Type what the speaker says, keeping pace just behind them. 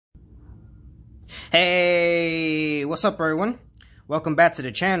Hey, what's up everyone? Welcome back to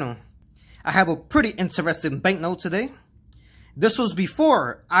the channel. I have a pretty interesting banknote today. This was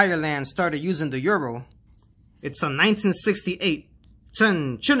before Ireland started using the euro. It's a 1968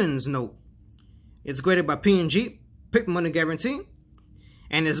 10 Shillings note. It's graded by P&G, paper money guarantee,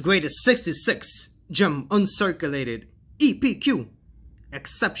 and it's graded 66 gem uncirculated EPQ,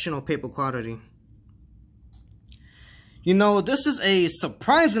 exceptional paper quality. You know, this is a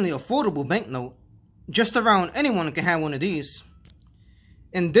surprisingly affordable banknote. Just around anyone can have one of these.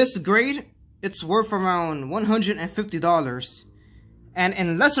 In this grade, it's worth around $150. And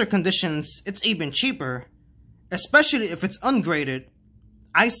in lesser conditions, it's even cheaper, especially if it's ungraded.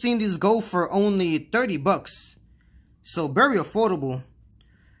 I've seen these go for only 30 bucks. So very affordable.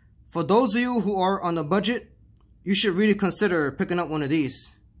 For those of you who are on a budget, you should really consider picking up one of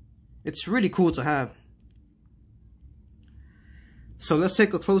these. It's really cool to have. So let's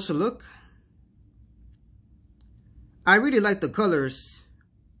take a closer look. I really like the colors.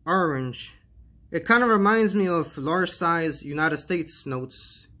 Orange. It kind of reminds me of large size United States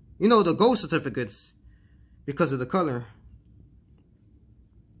notes. You know, the gold certificates. Because of the color.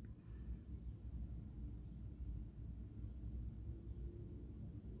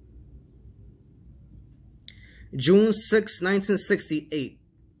 June 6, 1968.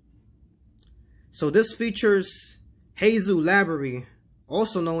 So this features Hazel Lavery,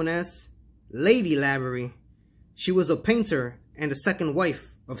 also known as Lady Lavery. She was a painter and the second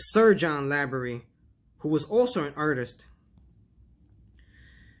wife of Sir John Lavery, who was also an artist.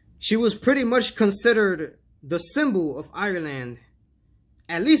 She was pretty much considered the symbol of Ireland,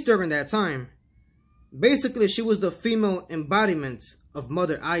 at least during that time. Basically, she was the female embodiment of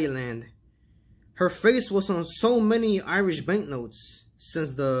Mother Ireland. Her face was on so many Irish banknotes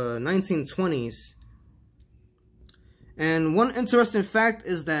since the 1920s. And one interesting fact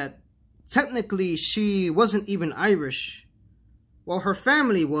is that technically she wasn't even Irish. Well, her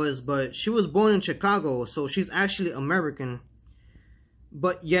family was, but she was born in Chicago, so she's actually American.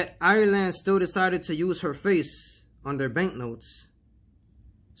 But yet Ireland still decided to use her face on their banknotes.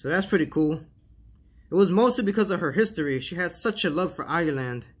 So that's pretty cool. It was mostly because of her history. She had such a love for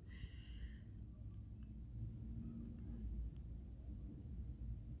Ireland.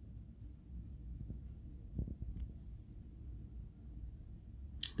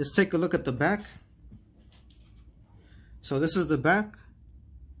 Let's take a look at the back. So this is the back.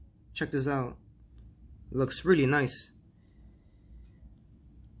 Check this out. It looks really nice.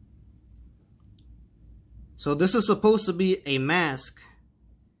 So this is supposed to be a mask.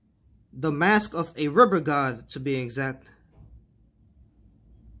 The mask of a river god, to be exact.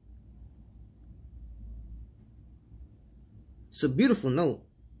 It's a beautiful note.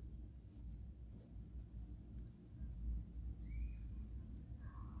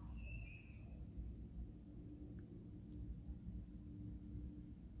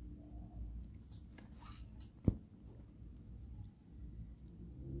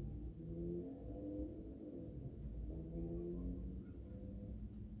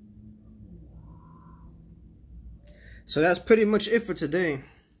 So that's pretty much it for today.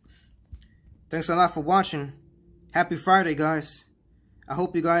 Thanks a lot for watching. Happy Friday, guys. I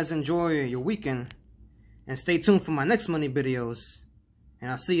hope you guys enjoy your weekend. And stay tuned for my next money videos.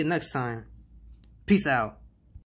 And I'll see you next time. Peace out.